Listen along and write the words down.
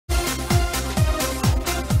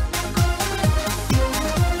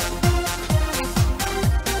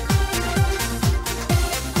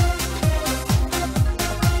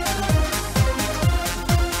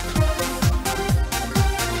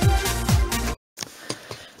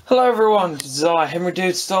Hello everyone, this is Henry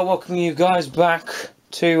Dude Star, welcoming you guys back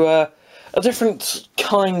to a different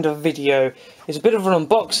kind of video. It's a bit of an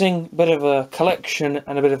unboxing, a bit of a collection,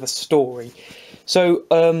 and a bit of a story. So,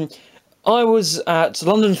 I was at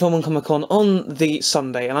London Film and Comic Con on the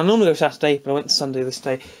Sunday, and I normally go Saturday, but I went Sunday this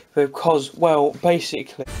day because, well,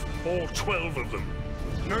 basically... All 12 of them.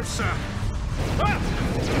 No, sir. Ah!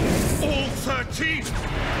 All 13!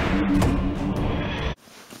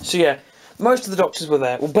 So yeah, most of the doctors were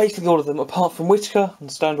there. Well, basically all of them, apart from Whittaker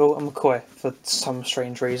and Stonewall and McCoy, for some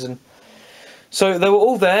strange reason. So they were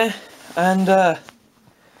all there, and, well,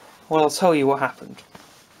 I'll tell you what happened.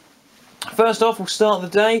 First off, we'll start the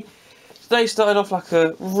day. Today started off like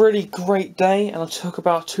a really great day, and I took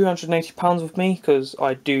about £280 with me, because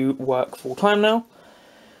I do work full-time now.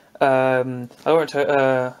 I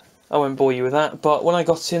won't bore you with that, but when I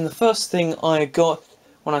got in, the first thing I got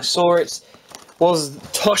when I saw it was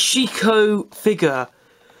Toshiko figure.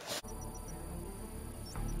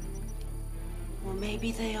 Well,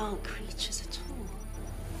 maybe they aren't creatures at all.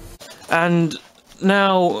 And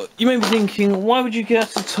now you may be thinking, why would you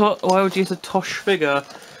get a Tosh figure?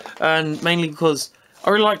 And mainly because I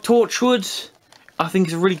really like Torchwood. I think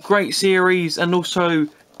it's a really great series, and also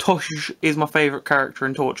Tosh is my favourite character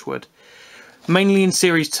in Torchwood. Mainly in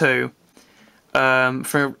Series 2. I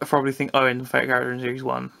probably think Owen's my favourite character in Series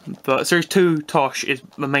 1. But Series 2, Tosh is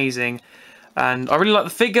amazing. And I really like the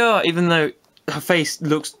figure, even though her face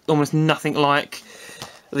looks almost nothing like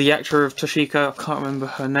the actor of Toshiko. I can't remember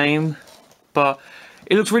her name. But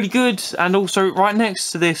it looks really good. And also, right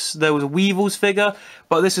next to this, there was a Weevils figure.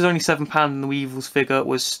 But this is only £7 and the Weevils figure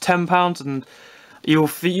was £10. And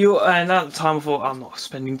and at the time I thought, I'm not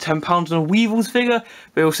spending £10 on a Weevils figure.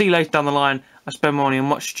 But you'll see later down the line, I spend money on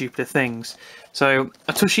much stupider things. So,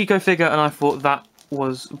 a Toshiko figure, and I thought that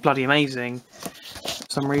was bloody amazing for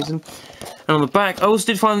some reason. And on the back, I also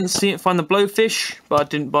did find the blowfish, but I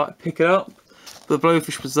didn't pick it up. But the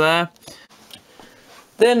blowfish was there.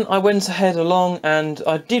 Then I went ahead along, and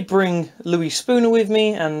I did bring Louis Spooner with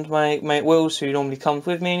me, and my mate Wills, who normally comes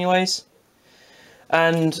with me anyways.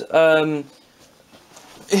 And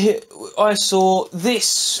I saw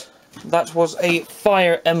this. That was a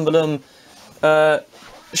Fire Emblem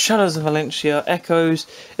Shadows of Valencia Echoes.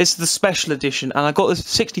 It's the special edition, and I got this for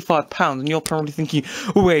 £65, and you're probably thinking,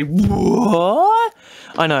 wait, what?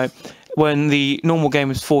 I know, when the normal game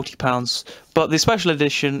is £40, but the special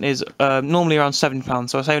edition is normally around £70,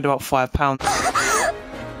 so I saved about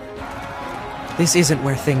 £5. This isn't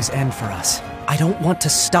where things end for us. I don't want to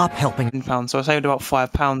stop helping. So I saved about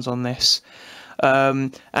 £5 on this.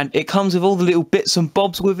 And it comes with all the little bits and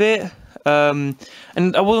bobs with it. And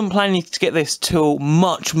I wasn't planning to get this till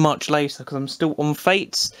much later because I'm still on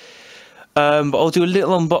Fates. But I'll do a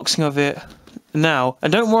little unboxing of it now.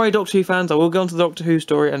 And don't worry, Doctor Who fans, I will go into the Doctor Who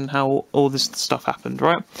story and how all this stuff happened,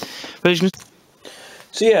 right?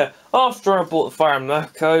 So yeah, after I bought the Fire Emblem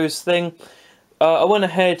Echoes thing, I went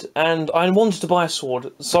ahead and I wanted to buy a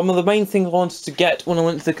sword. Some of the main things I wanted to get when I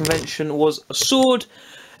went to the convention was a sword,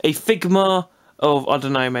 a Figma of, I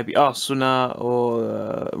don't know, maybe Asuna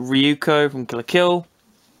or Ryuko from Kill la Kill.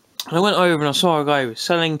 And I went over and I saw a guy who was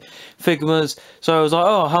selling Figmas, so I was like,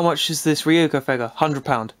 oh, how much is this Ryuko figure?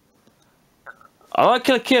 £100. I like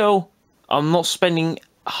Kill la Kill, I'm not spending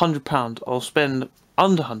 £100, I'll spend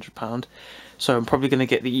under £100, so I'm probably going to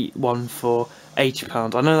get the one for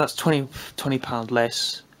 £80. I know that's £20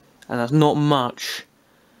 less, and that's not much,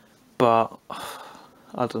 but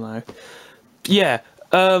I don't know. Yeah.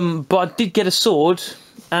 But I did get a sword,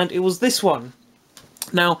 and it was this one.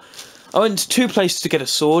 Now, I went to two places to get a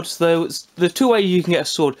sword. So there's two ways you can get a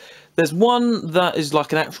sword. There's one that is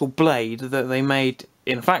like an actual blade that they made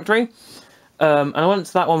in a factory. And I went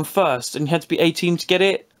to that one first, and you had to be 18 to get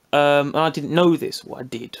it. And I didn't know this. Well, I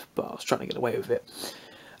did, but I was trying to get away with it.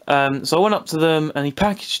 So I went up to them, and he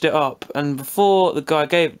packaged it up. And before the guy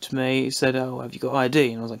gave it to me, he said, oh, have you got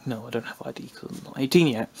ID? And I was like, no, I don't have ID because I'm not 18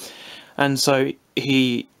 yet. And so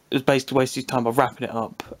he was basically wasting his time by wrapping it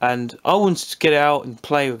up, and I wanted to get it out and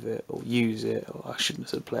play with it, or use it, or I shouldn't have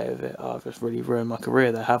said play with it. I've just really ruined my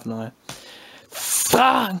career there, haven't I?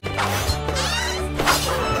 Fuck!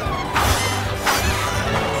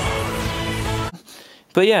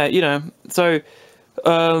 But yeah, you know, so,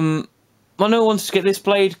 I know I wanted to get this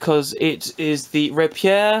blade because it is the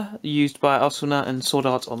rapier used by Asuna and Sword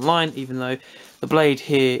Art Online, even though the blade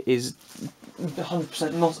here is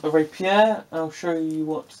 100% not a rapier. I'll show you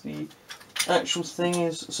what the actual thing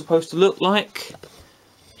is supposed to look like.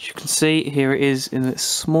 As you can see, here it is in its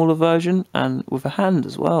smaller version and with a hand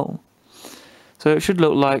as well. So it should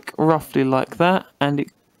look like roughly like that, and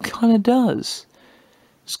it kind of does.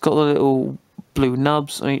 It's got the little blue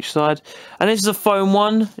nubs on each side. And this is a foam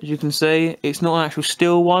one, as you can see. It's not an actual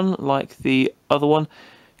steel one like the other one.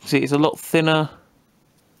 You can see it's a lot thinner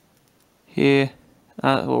here.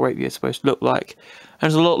 What rapier is supposed to look like. And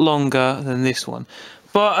it's a lot longer than this one.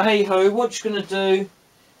 But hey ho, what you're gonna do?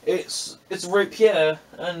 It's a rapier,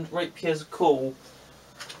 and rapiers are cool.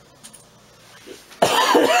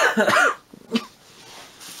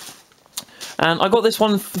 And I got this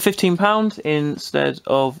one for £15 instead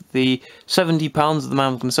of the £70 that the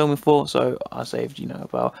man was going to sell me for, so I saved, you know,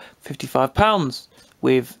 about £55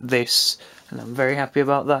 with this, and I'm very happy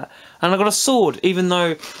about that. And I got a sword, even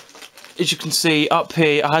though, as you can see up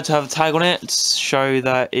here, I had to have a tag on it to show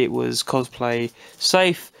that it was cosplay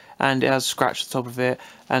safe, and it has scratched the top of it,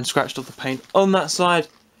 and scratched off the paint on that side,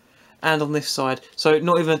 and on this side. So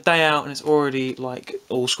not even a day out, and it's already, like,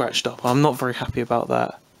 all scratched up. I'm not very happy about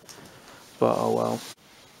that. But oh well.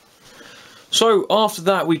 So after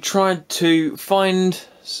that we tried to find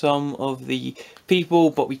some of the people,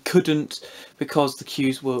 but we couldn't because the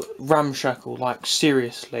queues were ramshackle, like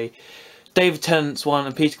seriously. David Tennant's one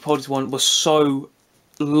and Peter Capaldi's one was so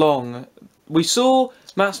long. We saw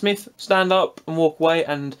Matt Smith stand up and walk away,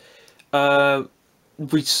 and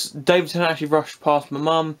David Tennant actually rushed past my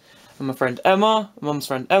mum and my friend Emma, my mum's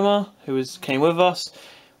friend Emma, who came with us.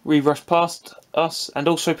 We rushed past us, and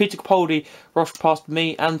also Peter Capaldi rushed past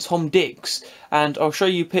me and Tom DIX, and I'll show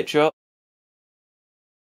you a picture.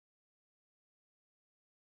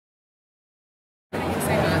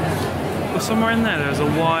 Well, somewhere in there's a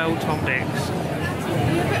wild Tom DIX.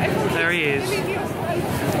 There he is.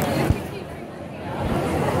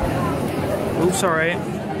 Oh, sorry.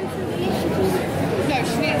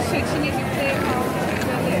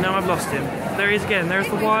 Now I've lost him. There he is again. There's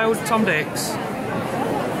the wild Tom DIX.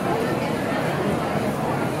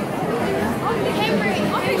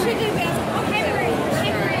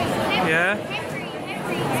 Yeah?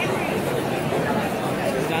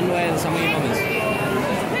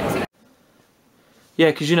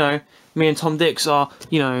 Yeah, because, you know, me and Tom DIX are,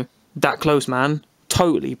 you know, that close, man.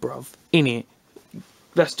 Totally, bruv. In it.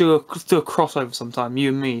 Let's do a crossover sometime, you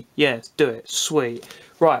and me. Yeah, let's do it. Sweet.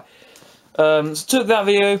 Right. So took that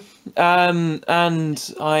video,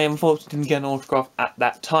 and I unfortunately didn't get an autograph at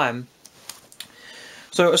that time.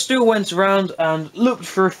 So I still went around and looked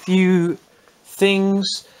for a few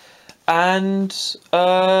things, and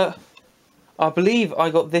I believe I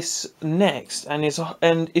got this next, and it's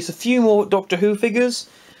a few more Doctor Who figures.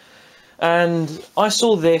 And I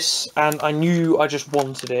saw this, and I knew I just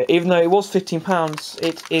wanted it, even though it was £15.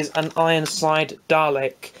 It is an Ironside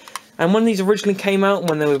Dalek, and when these originally came out,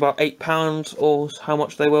 when they were about £8 or how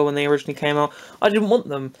much they were when they originally came out, I didn't want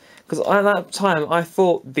them. Because at that time, I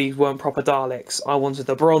thought these weren't proper Daleks. I wanted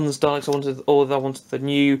the bronze Daleks, I wanted the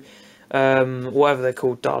new, whatever they're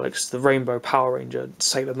called, Daleks, the Rainbow Power Ranger,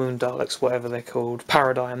 Sailor Moon Daleks, whatever they're called,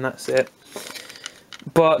 Paradigm, that's it.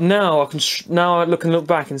 But now I can look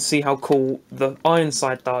back and see how cool the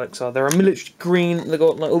Ironside Daleks are. They're a military green. They've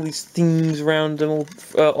got like all these things around them, all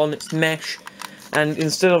on its mesh. And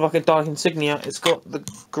instead of like a Dalek insignia, it's got the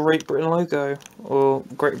Great Britain logo, or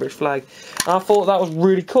Great British flag. And I thought that was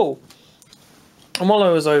really cool. And while I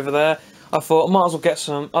was over there, I thought I might as well get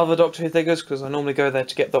some other Doctor Who figures, because I normally go there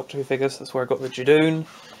to get Doctor Who figures. That's where I got the Judoon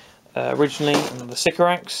originally, and the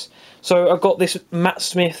Sycorax. So I got this Matt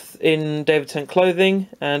Smith in David Tennant clothing,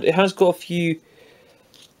 and it has got a few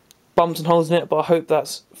bumps and holes in it, but I hope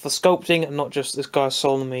that's for sculpting and not just this guy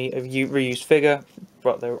selling me a reused figure.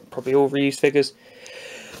 But they're probably all reused figures.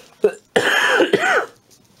 But the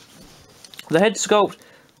head sculpt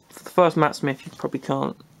for the first Matt Smith, you probably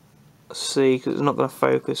can't see because it's not going to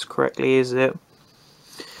focus correctly, is it?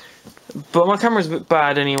 But my camera's a bit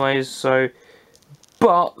bad anyways, so...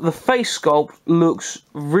 But the face sculpt looks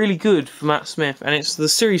really good for Matt Smith, and it's the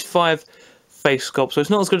Series 5 face sculpt, so it's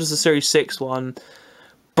not as good as the Series 6 one,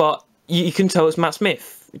 but you can tell it's Matt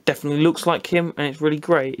Smith. It definitely looks like him, and it's really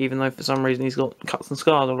great, even though for some reason he's got cuts and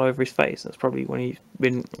scars all over his face. That's probably when he's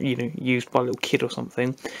been, you know, used by a little kid or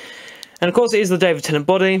something. And of course it is the David Tennant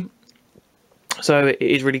body, so it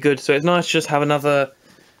is really good. So it's nice to just have another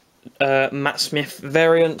Matt Smith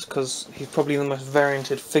variant, because he's probably the most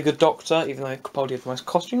varianted figure Doctor, even though Capaldi had the most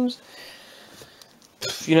costumes.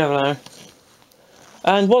 You never know.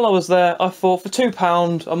 And while I was there, I thought for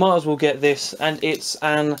 £2 I might as well get this, and it's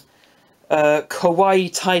an Kawaii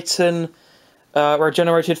Titan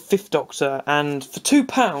regenerated 5th Doctor, and for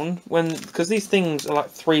 £2, because these things are like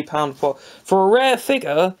 £3, but for a rare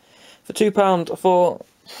figure, for £2 I thought,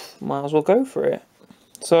 might as well go for it.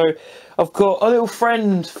 So I've got a little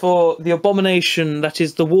friend for the Abomination, that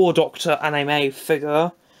is the War Doctor anime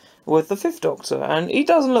figure, with the 5th Doctor, and he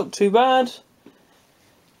doesn't look too bad.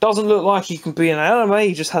 Doesn't look like he can be in anime,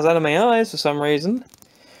 he just has anime eyes for some reason.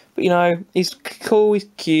 But you know, he's cool, he's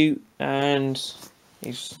cute, and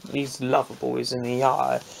he's lovable, isn't he?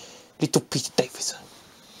 Little Peter Davison.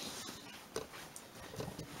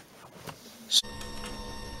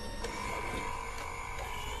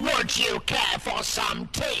 Would you care for some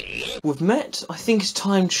tea? We've met. I think it's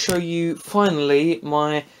time to show you, finally,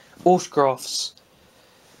 my autographs.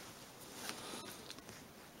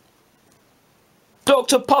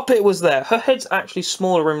 Dr. Puppet was there. Her head's actually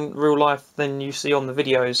smaller in real life than you see on the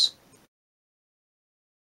videos.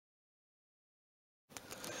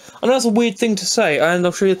 I know that's a weird thing to say, and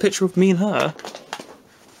I'll show you a picture of me and her.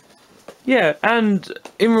 Yeah, and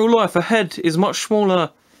in real life, her head is much smaller,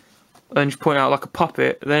 and you point out like a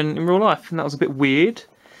puppet, than in real life, and that was a bit weird.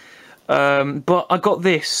 But I got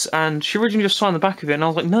this, and she originally just signed the back of it, and I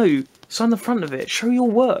was like, no, sign the front of it, show your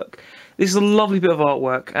work. This is a lovely bit of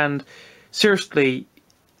artwork, and seriously,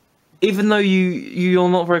 even though you're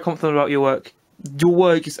not very confident about your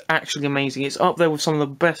work is actually amazing. It's up there with some of the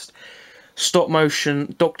best stop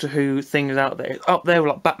motion Doctor Who things out there. It's up there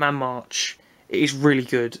with like Batman March. It is really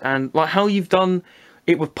good, and like how you've done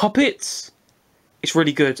it with puppets, it's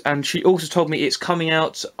really good. And she also told me it's coming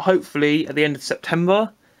out hopefully at the end of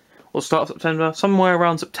September or start of September, somewhere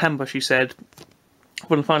around September, she said,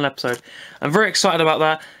 for the final episode. I'm very excited about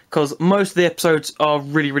that because most of the episodes are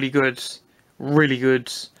really, really good. Really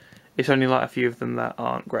good. It's only like a few of them that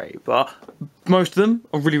aren't great, but most of them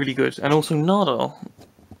are really, really good. And also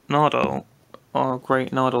Nardole, our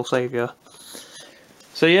great Nardole saviour.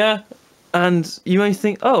 So yeah, and you may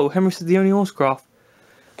think, oh, Henry said the only autograph.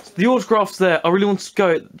 The autograph's there. I really want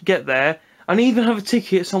to get there. And even have a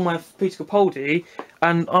ticket somewhere for Peter Capaldi,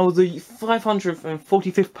 and I was the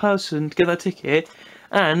 545th person to get that ticket.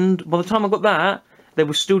 And by the time I got that, they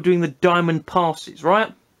were still doing the diamond passes,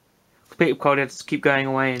 right? Peter Capaldi had to keep going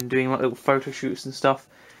away and doing like little photo shoots and stuff.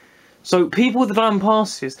 So people with the diamond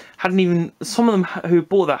passes hadn't even, some of them who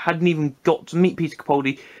bought that hadn't even got to meet Peter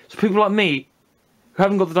Capaldi. So people like me, who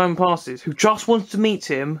haven't got the diamond passes, who just wanted to meet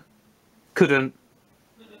him, couldn't.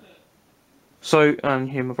 So, and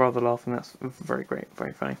hear my brother laughing, that's very great,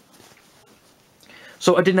 very funny.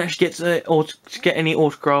 So I didn't actually get to get any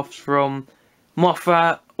autographs from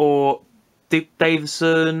Moffat or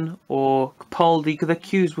Davison or Capaldi, because their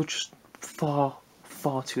queues were just far,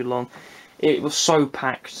 far too long. It was so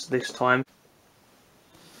packed this time.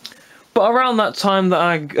 But around that time that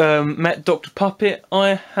I met Dr. Puppet, I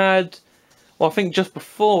had, well, I think just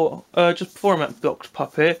before I met Dr.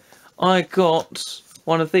 Puppet, I got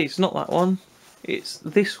one of these. Not that one. It's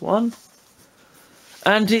this one.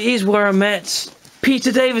 And it is where I met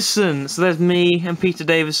Peter Davison. So there's me and Peter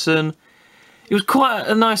Davison. He was quite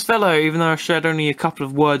a nice fellow, even though I shared only a couple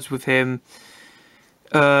of words with him.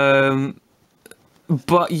 But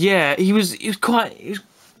yeah, he was quite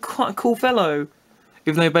a cool fellow.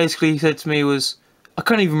 Even though basically he said to me was, I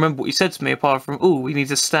can't even remember what he said to me apart from, oh, we need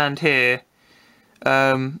to stand here.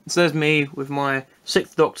 So there's me with my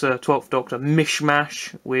 6th Doctor, 12th Doctor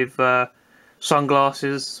mishmash with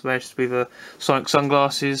sunglasses, where it used to be the Sonic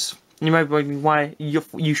sunglasses. You may be wondering why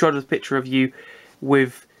you showed us a picture of you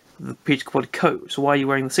with the Peter Capaldi coat, so why are you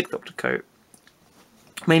wearing the 6th Doctor coat?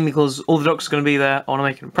 Mainly because all the Doctors are going to be there, I want to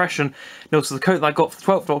make an impression, and also the coat that I got for the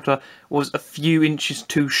 12th Doctor was a few inches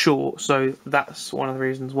too short, so that's one of the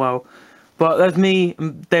reasons as well. But there's me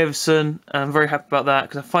and Davison, and I'm very happy about that,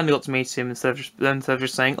 because I finally got to meet him instead of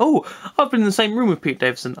just saying, oh, I've been in the same room with Pete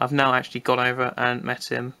Davison. I've now actually gone over and met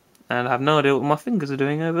him, and I have no idea what my fingers are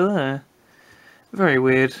doing over there. Very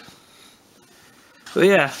weird. But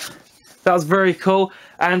yeah, that was very cool.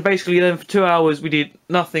 And basically then for 2 hours we did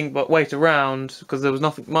nothing but wait around, because there was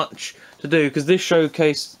nothing much to do, because this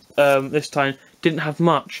showcase this time didn't have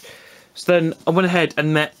much. So then I went ahead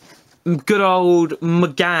and met good old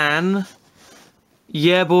McGann.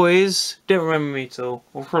 Yeah, boys. Didn't remember me at all.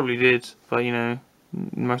 Well, probably did, but you know,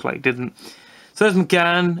 most likely didn't. So there's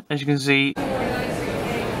McGann, as you can see.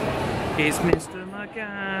 It's Mr.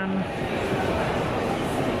 McGann.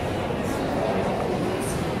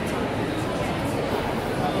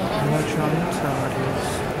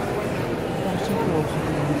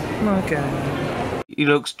 Okay. He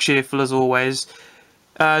looks cheerful as always,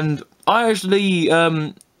 and I actually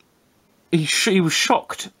he was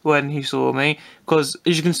shocked when he saw me, because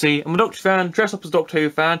as you can see, I'm a Doctor fan, dressed up as a Doctor Who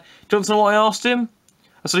fan. Do you want to know what I asked him?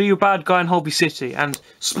 I said, are you a bad guy in Holby City? And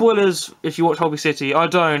spoilers if you watch Holby City, I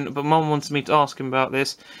don't, but Mum wanted me to ask him about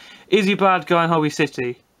this. Is he a bad guy in Holby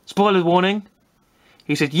City? Spoiler warning.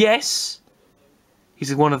 He said yes. He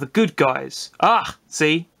said one of the good guys. Ah,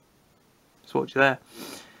 see? Just watch you there.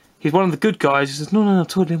 He's one of the good guys. He says, no, I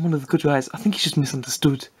told him one of the good guys. I think he's just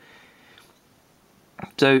misunderstood.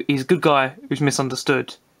 So he's a good guy who's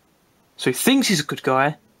misunderstood. So he thinks he's a good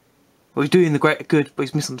guy. Well, he's doing the greater good, but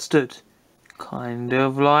he's misunderstood. Kind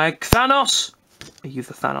of like Thanos. Are you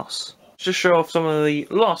the Thanos? Just show off some of the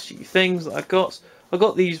last few things that I got. I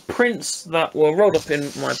got these prints that were rolled up in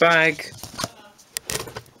my bag.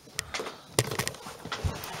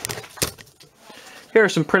 Here are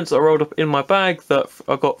some prints that are rolled up in my bag that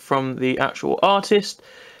I got from the actual artist.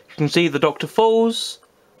 You can see the Dr. Falls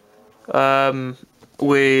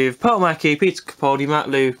with Pearl Mackie, Peter Capaldi, Matt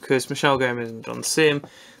Lucas, Michelle Gomez and John Sim.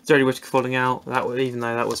 Jodie Whittaker falling out, even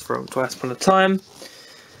though that was from Twice Upon a Time.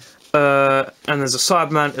 And there's a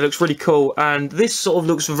Cyberman, it looks really cool. And this sort of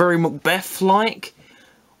looks very Macbeth-like,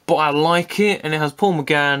 but I like it. And it has Paul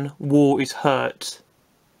McGann, War is Hurt.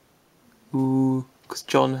 Ooh, because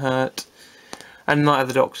John hurt. And Night of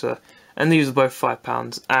the Doctor. And these are both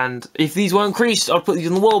 £5. And if these weren't creased, I'd put these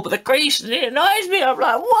on the wall, but they're creased and it annoys me. I'm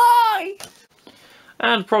like, why?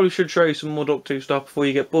 And probably should show you some more Doctor Who stuff before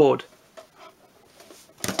you get bored.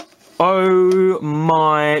 Oh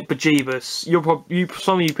my bejeebus.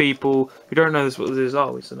 Some of you people who don't know what this is,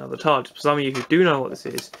 oh, it's another TARDIS. Some of you who do know what this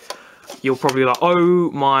is, you're probably like, oh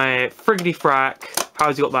my friggity frack,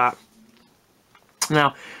 how's he got that?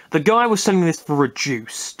 Now, the guy was selling this for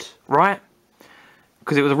reduced, right?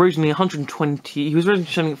 Because it was originally 120, he was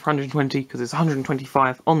originally selling it for 120 because it's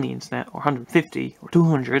 125 on the internet, or 150 or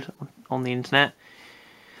 200 on the internet.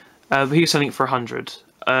 But he was selling it for 100.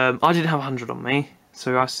 I didn't have 100 on me,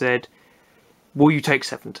 so I said, will you take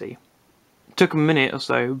 70? It took a minute or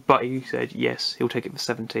so, but he said yes, he'll take it for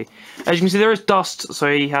 70. As you can see, there is dust,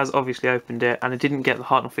 so he has obviously opened it, and it didn't get the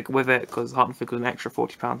Hartnell figure with it, because the Hartnell figure was an extra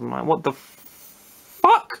 £40. I'm like, what the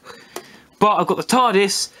fuck? But I've got the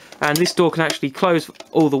TARDIS, and this door can actually close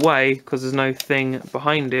all the way, because there's no thing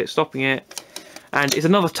behind it stopping it. And it's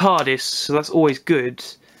another TARDIS, so that's always good.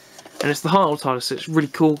 And it's the Hartnell TARDIS, so it's really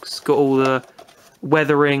cool, 'cause it's got all the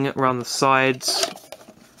weathering around the sides,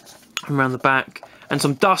 and around the back, and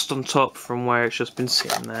some dust on top from where it's just been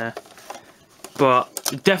sitting there.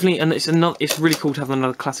 But definitely, and it's really cool to have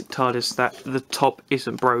another classic TARDIS that the top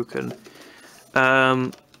isn't broken.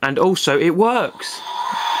 And also, it works!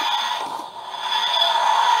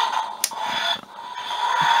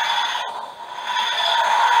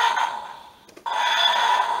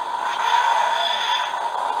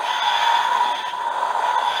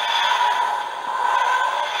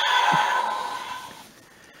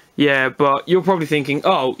 Yeah, but you're probably thinking,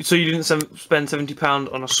 oh, so you didn't spend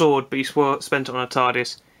 £70 on a sword, but you spent it on a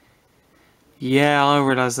TARDIS. Yeah, I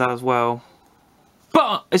realised that as well.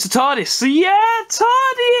 But it's a TARDIS, so yeah,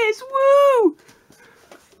 TARDIS, woo!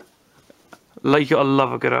 Like, you gotta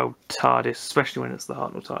love a good old TARDIS, especially when it's the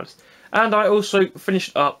Hartnell TARDIS. And I also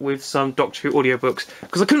finished up with some Doctor Who audiobooks,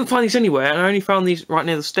 because I couldn't find these anywhere, and I only found these right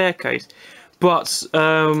near the staircase. But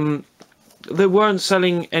they weren't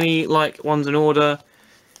selling any like ones in order.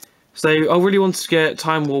 So I really wanted to get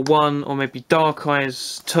Time War 1 or maybe Dark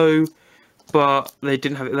Eyes 2, but they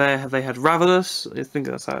didn't have it there. They had Ravenous, I think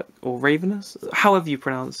that's how or Ravenous, however you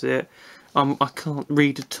pronounce it. I can't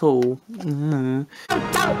read at all. Mm.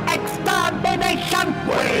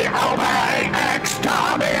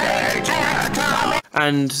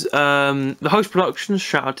 And the Host Productions,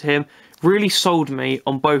 shout out to him, really sold me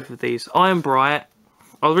on both of these. Iron Bright,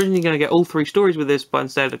 I was originally going to get all 3 stories with this, but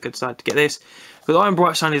instead I decided to get this. Because Iron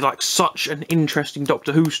Bright sounded like such an interesting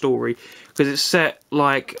Doctor Who story, because it's set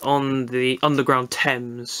like on the underground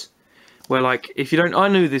Thames, where like, if you don't, I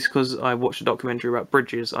knew this because I watched a documentary about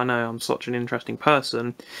bridges, I know I'm such an interesting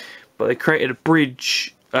person, but they created a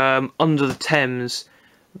bridge under the Thames,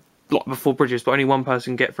 like before bridges, but only one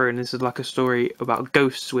person can get through, and this is like a story about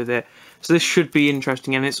ghosts with it, so this should be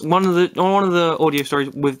interesting, and it's one of the audio stories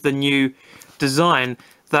with the new design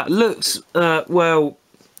that looks, well,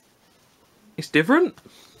 it's different.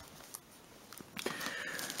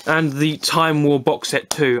 And the Time War box set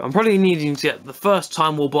too. I'm probably needing to get the first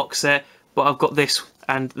Time War box set, but I've got this,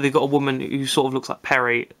 and they've got a woman who sort of looks like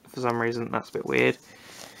Perry for some reason. That's a bit weird.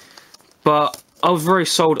 But I was very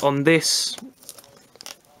sold on this,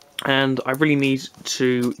 and I really need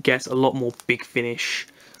to get a lot more Big Finish.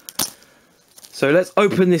 So let's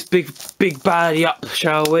open this big baddie up,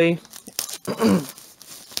 shall we?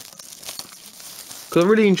 Because I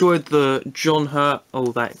really enjoyed the John Hurt.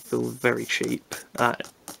 Oh, that feels very cheap. That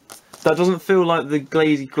doesn't feel like the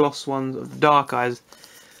glazy gloss ones of the Dark Eyes.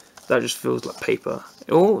 That just feels like paper.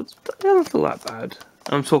 Oh, it doesn't feel that bad.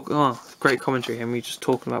 I'm talking. Oh, great commentary here. Me just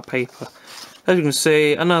talking about paper. As you can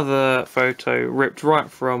see, another photo ripped right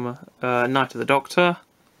from Night of the Doctor,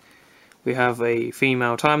 We have a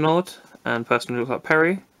female Time Lord and person who looks like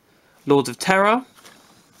Perry. Lords of Terror.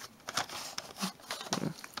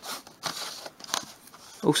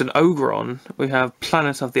 Also an Ogron. We have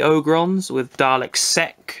Planet of the Ogrons with Dalek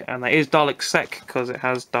Sec, and that is Dalek Sec because it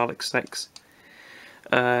has Dalek Sec's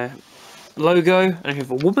logo. And we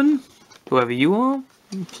have a woman, whoever you are,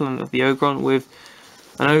 Planet of the Ogron, with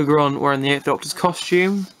an Ogron wearing the 8th Doctor's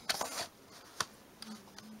costume.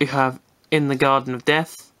 You have In the Garden of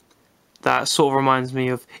Death. That sort of reminds me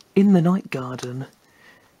of In the Night Garden.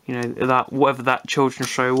 You know, that whatever that children's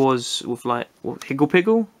show was with like what, Higgle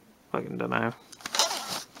Piggle? I don't know.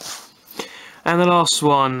 And the last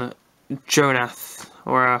one, Jonath,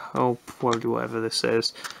 or probably whatever this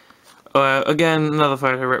says. Again, another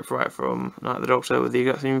photo ripped right from Night of the Doctor with the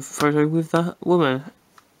exact same photo with that woman.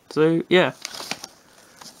 So yeah,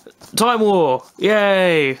 Time War,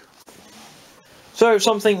 yay! So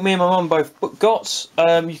something me and my mum both got.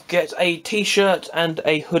 You get a T-shirt and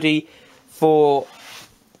a hoodie for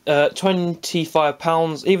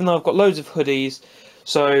 £25. Even though I've got loads of hoodies,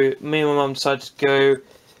 so me and my mum decided to go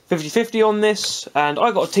 50-50 on this, and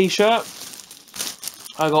I got a T-shirt.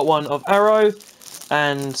 I got one of Arrow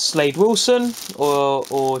and Slade Wilson, or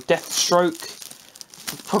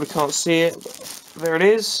Deathstroke. You probably can't see it, but there it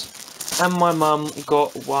is. And my mum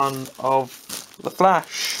got one of The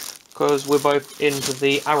Flash, because we're both into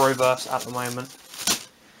the Arrowverse at the moment.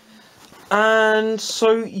 And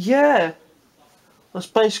so yeah, that's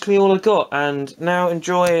basically all I got. And now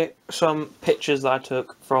enjoy some pictures that I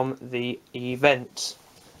took from the event.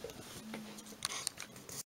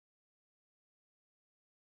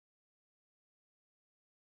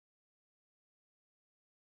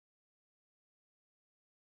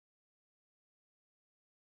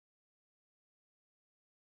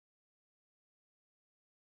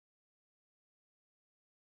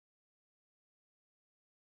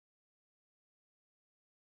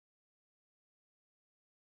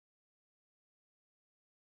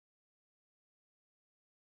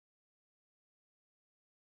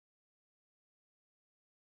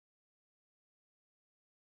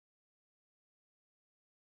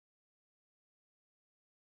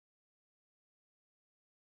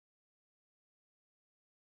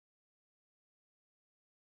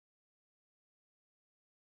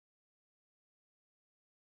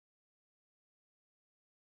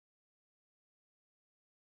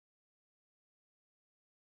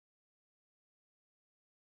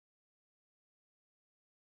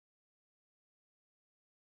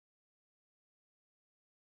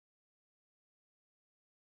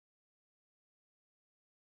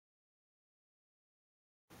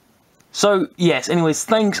 So yes, anyways,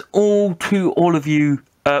 thanks to all of you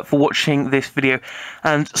for watching this video,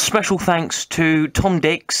 and special thanks to Tom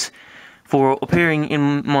DIX for appearing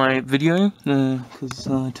in my video, because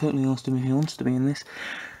I totally asked him if he wants to be in this.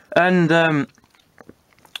 And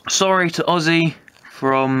sorry to Ozzy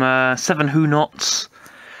from 7 Who Nots,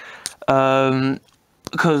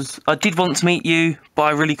 because I did want to meet you, but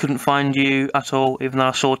I really couldn't find you at all, even though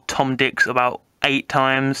I saw Tom DIX about 8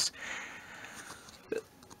 times.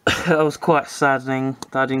 That was quite saddening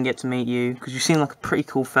that I didn't get to meet you, because you seem like a pretty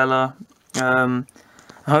cool fella.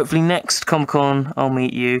 Hopefully next Comic-Con I'll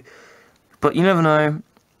meet you, but you never know.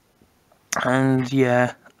 And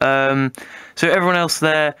yeah, so everyone else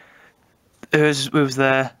there who was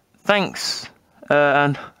there, thanks.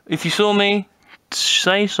 And if you saw me,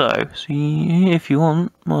 say so. See if you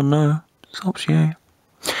want. Well, no, it's up to you.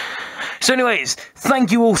 So anyways,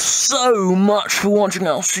 thank you all so much for watching.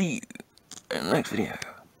 I'll see you in the next video.